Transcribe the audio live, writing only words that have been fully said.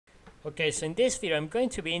Okay, so in this video I'm going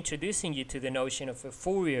to be introducing you to the notion of a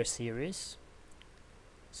Fourier series.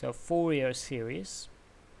 So Fourier series.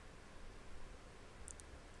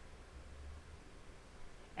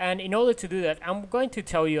 And in order to do that, I'm going to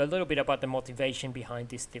tell you a little bit about the motivation behind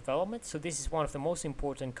this development. So this is one of the most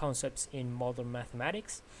important concepts in modern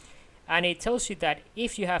mathematics. And it tells you that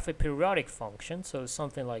if you have a periodic function, so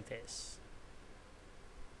something like this.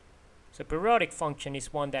 So periodic function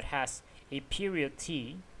is one that has a period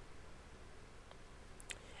t,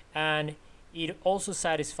 and it also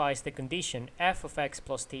satisfies the condition f of x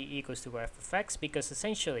plus t equals to f of x, because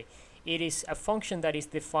essentially it is a function that is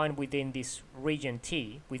defined within this region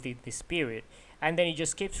t, within this period, and then it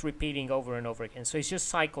just keeps repeating over and over again. So it's just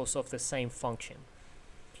cycles of the same function.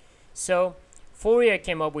 So Fourier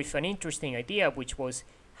came up with an interesting idea, which was,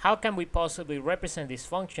 how can we possibly represent this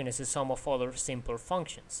function as a sum of other simpler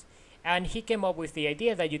functions? And he came up with the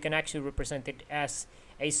idea that you can actually represent it as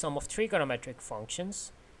a sum of trigonometric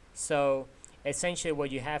functions. So essentially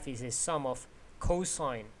what you have is a sum of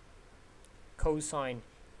cosine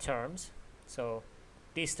terms. So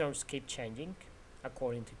these terms keep changing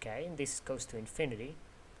according to k, and this goes to infinity,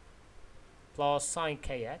 plus sine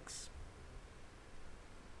kx.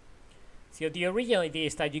 So the original idea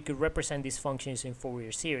is that you could represent these functions in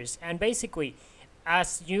Fourier series, and basically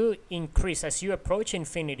as you approach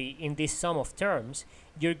infinity in this sum of terms,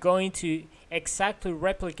 you're going to exactly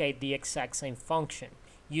replicate the exact same function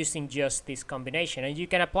using just this combination. And you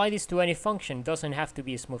can apply this to any function. It doesn't have to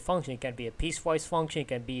be a smooth function. It can be a piecewise function, it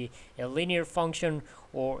can be a linear function,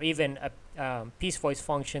 or even a piecewise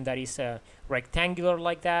function that is rectangular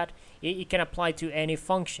like that. It can apply to any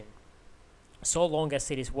function, so long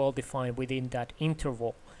as it is well defined within that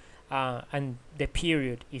interval, and the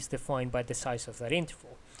period is defined by the size of that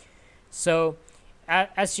interval. So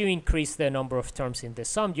as you increase the number of terms in the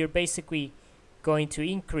sum, you're basically going to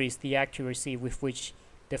increase the accuracy with which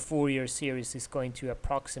the Fourier series is going to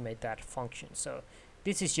approximate that function. So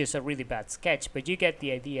this is just a really bad sketch, but you get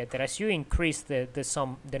the idea that as you increase the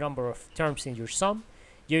number of terms in your sum,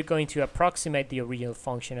 you're going to approximate the original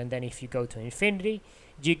function, and then if you go to infinity,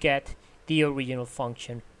 you get the original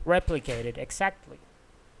function replicated exactly.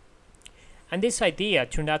 And this idea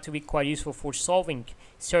turned out to be quite useful for solving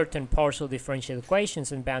certain partial differential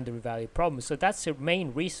equations and boundary value problems. So that's the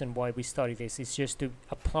main reason why we study this, is just to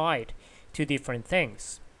apply it to different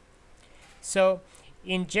things. So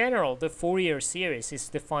in general, the Fourier series is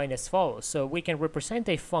defined as follows. So we can represent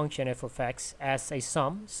a function f of x as a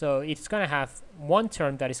sum. So it's going to have one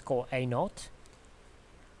term that is called a naught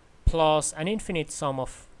plus an infinite sum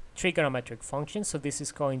of trigonometric functions. So this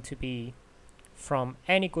is going to be from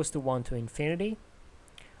n equals to 1 to infinity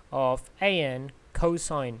of an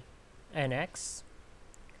cosine nx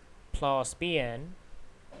plus bn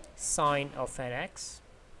sine of nx.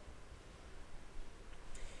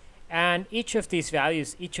 And each of these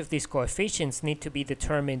values, each of these coefficients, need to be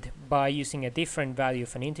determined by using a different value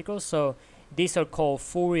of an integral. So these are called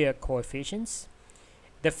Fourier coefficients.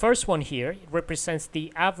 The first one here represents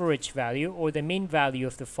the average value or the mean value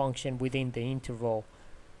of the function within the interval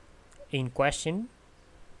in question.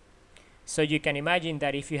 So you can imagine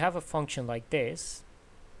that if you have a function like this,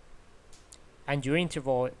 and your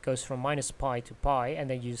interval goes from minus pi to pi, and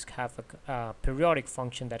then you just have a periodic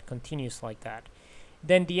function that continues like that,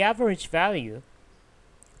 then the average value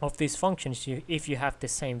of these functions, if you have the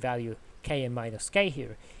same value k and minus k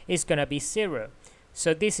here, is going to be 0.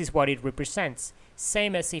 So this is what it represents.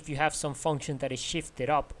 Same as if you have some function that is shifted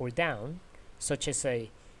up or down, such as a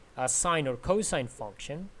sine or cosine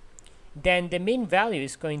function, then the mean value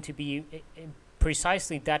is going to be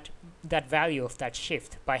precisely that value of that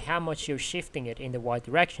shift, by how much you're shifting it in the y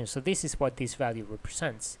direction. So this is what this value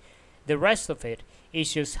represents. The rest of it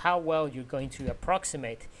is just how well you're going to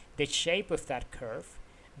approximate the shape of that curve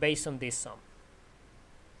based on this sum.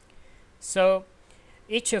 So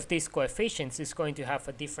each of these coefficients is going to have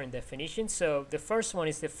a different definition. So the first one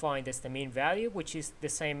is defined as the mean value, which is the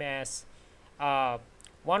same as 1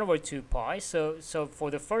 over 2 pi. So for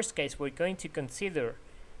the first case, we're going to consider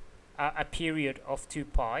a period of 2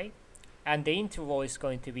 pi, and the interval is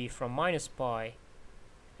going to be from minus pi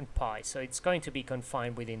and pi. So it's going to be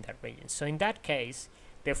confined within that region. So in that case,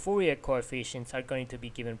 the Fourier coefficients are going to be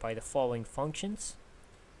given by the following functions.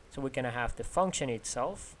 So we're going to have the function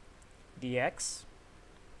itself, dx.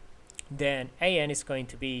 Then an is going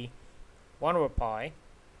to be 1 over pi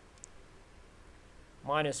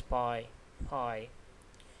minus pi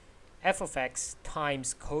f of x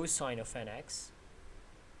times cosine of nx.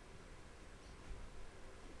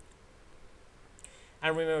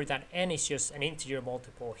 And remember that n is just an integer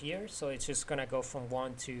multiple here, so it's just going to go from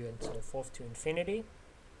 1 to and so forth to infinity.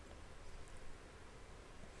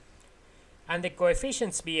 And the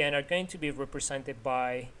coefficients Bn are going to be represented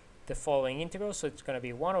by the following integral. So it's going to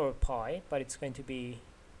be 1 over pi, but it's going to be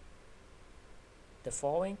the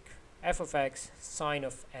following: f of x sine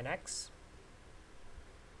of nx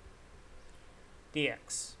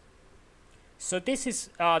dx. So this is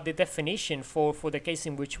the definition for the case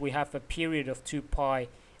in which we have a period of 2 pi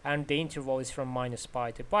and the interval is from minus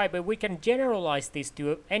pi to pi, but we can generalize this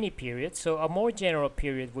to any period. So a more general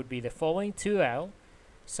period would be the following: 2L.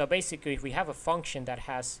 So basically, if we have a function that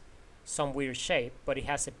has some weird shape, but it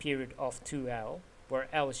has a period of 2L, where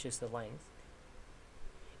L is just the length,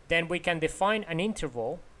 then we can define an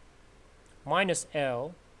interval minus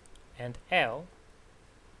L and L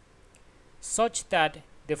such that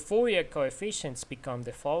the Fourier coefficients become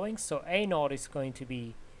the following. So A naught is going to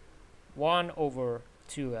be 1 over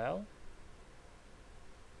 2L.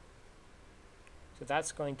 So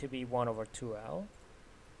that's going to be 1 over 2L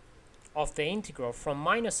of the integral from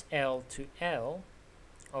minus L to L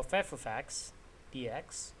of f of x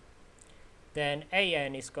dx. Then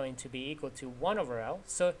an is going to be equal to 1 over L.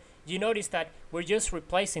 So you notice that we're just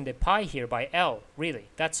replacing the pi here by L, really.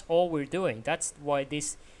 That's all we're doing. That's why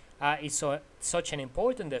this is such an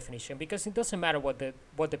important definition, because it doesn't matter what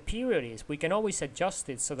the period is. We can always adjust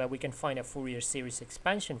it so that we can find a Fourier series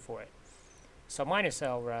expansion for it. So minus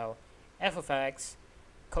L over L, f of x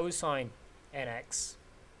cosine nx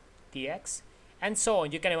dx, and so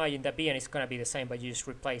on. You can imagine that Bn is going to be the same, but you just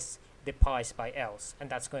replace the pi's by L's, and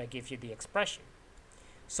that's going to give you the expression.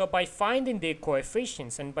 So by finding the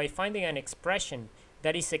coefficients and by finding an expression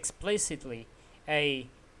that is explicitly a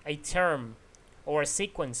term or a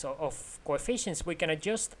sequence of coefficients, we can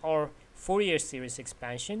adjust our Fourier series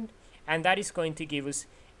expansion, and that is going to give us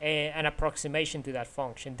an approximation to that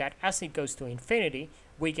function, that as it goes to infinity,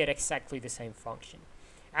 we get exactly the same function.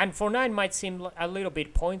 And for now, it might seem a little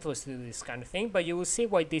bit pointless to do this kind of thing, but you will see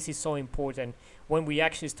why this is so important when we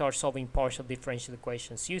actually start solving partial differential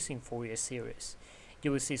equations using Fourier series.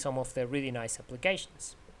 You will see some of the really nice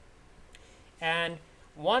applications. And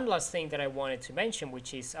one last thing that I wanted to mention,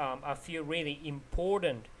 which is a few really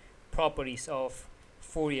important properties of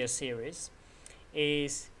Fourier series,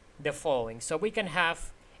 is the following. So we can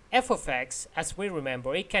have f of x, as we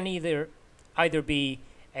remember, it can either be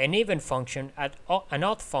an even function, an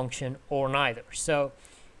odd function, or neither. So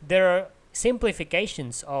there are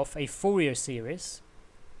simplifications of a Fourier series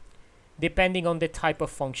depending on the type of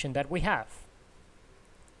function that we have.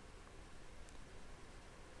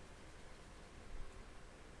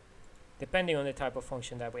 Depending on the type of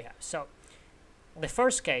function that we have. So the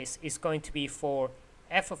first case is going to be for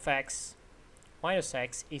f of x minus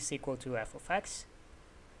x is equal to f of x.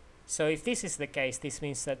 So if this is the case, this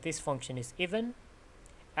means that this function is even,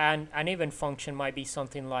 and an even function might be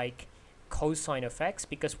something like cosine of x,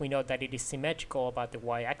 because we know that it is symmetrical about the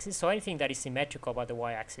y-axis. So anything that is symmetrical about the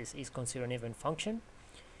y-axis is considered an even function.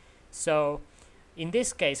 So in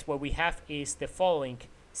this case, what we have is the following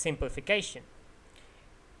simplification.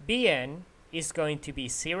 Bn is going to be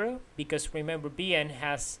 0, because remember, Bn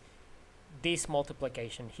has this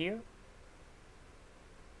multiplication here.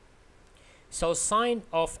 So sine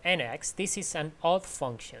of nx, this is an odd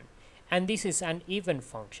function, and this is an even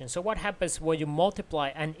function. So what happens when you multiply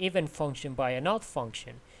an even function by an odd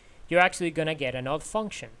function? You're actually going to get an odd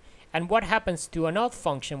function. And what happens to an odd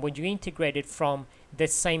function when you integrate it from the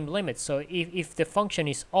same limit? So if the function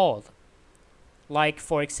is odd, like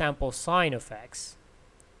for example sine of x,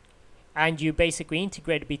 and you basically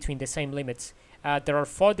integrate between the same limits, there are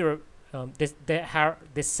further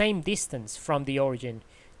the same distance from the origin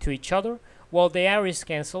to each other, well, the areas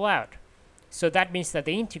cancel out. So that means that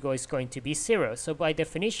the integral is going to be 0. So by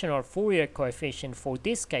definition, our Fourier coefficient for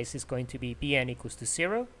this case is going to be Bn equals to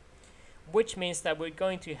 0, which means that we're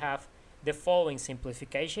going to have the following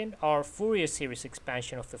simplification. Our Fourier series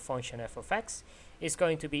expansion of the function f of x is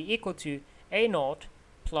going to be equal to a naught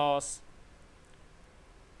plus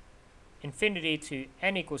infinity to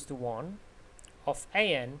n equals to 1 of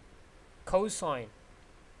an cosine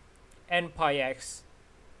n pi x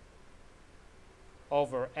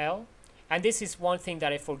over L. And this is one thing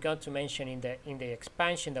that I forgot to mention in the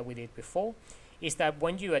expansion that we did before, is that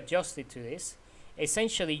when you adjust it to this,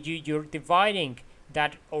 essentially you're dividing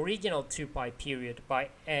that original 2 pi period by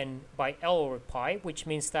L over pi, which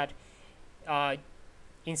means that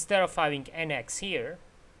instead of having nx here,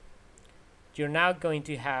 you're now going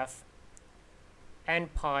to have n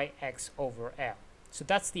pi x over L. So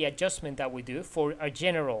that's the adjustment that we do for a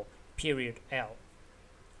general period L,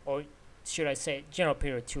 or should I say general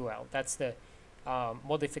period 2L. That's the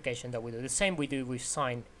modification that we do. The same we do with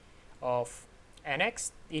sine of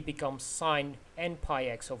nx. It becomes sine n pi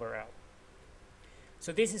x over L.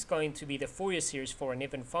 So this is going to be the Fourier series for an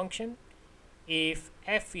even function. If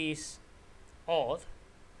f is odd,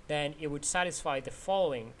 then it would satisfy the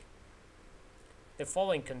following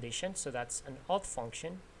condition, so that's an odd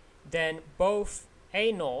function. Then both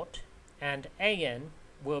a0 and an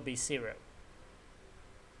will be 0.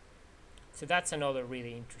 So that's another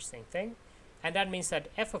really interesting thing. And that means that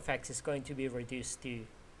f of x is going to be reduced to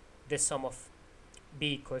the sum of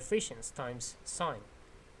b coefficients times sine.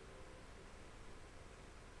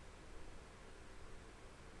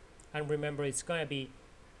 And remember, it's going to be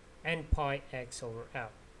n pi x over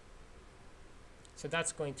L. So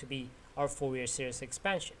that's going to be our Fourier series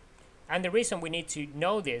expansion. And the reason we need to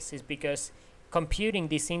know this is because computing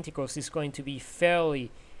these integrals is going to be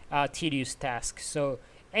fairly tedious task. So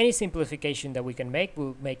any simplification that we can make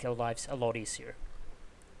will make our lives a lot easier.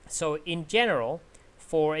 So in general,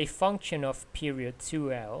 for a function of period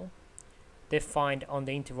 2L defined on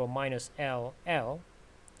the interval minus L,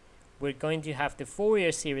 we're going to have the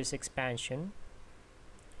Fourier series expansion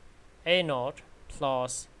a0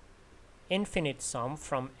 plus infinite sum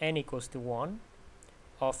from n equals to 1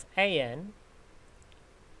 of an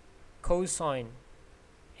cosine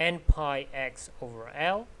n pi x over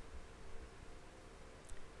L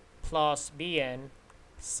plus bn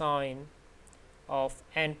sine of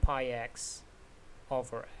n pi x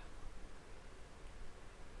over L.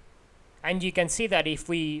 And you can see that if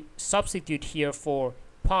we substitute here for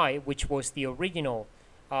pi, which was the original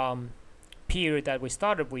period that we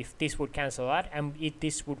started with, this would cancel out, and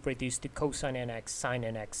this would reduce to cosine nx sine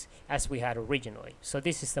nx as we had originally. So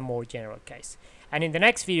this is the more general case. And in the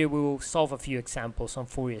next video we will solve a few examples on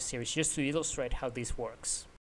Fourier series just to illustrate how this works.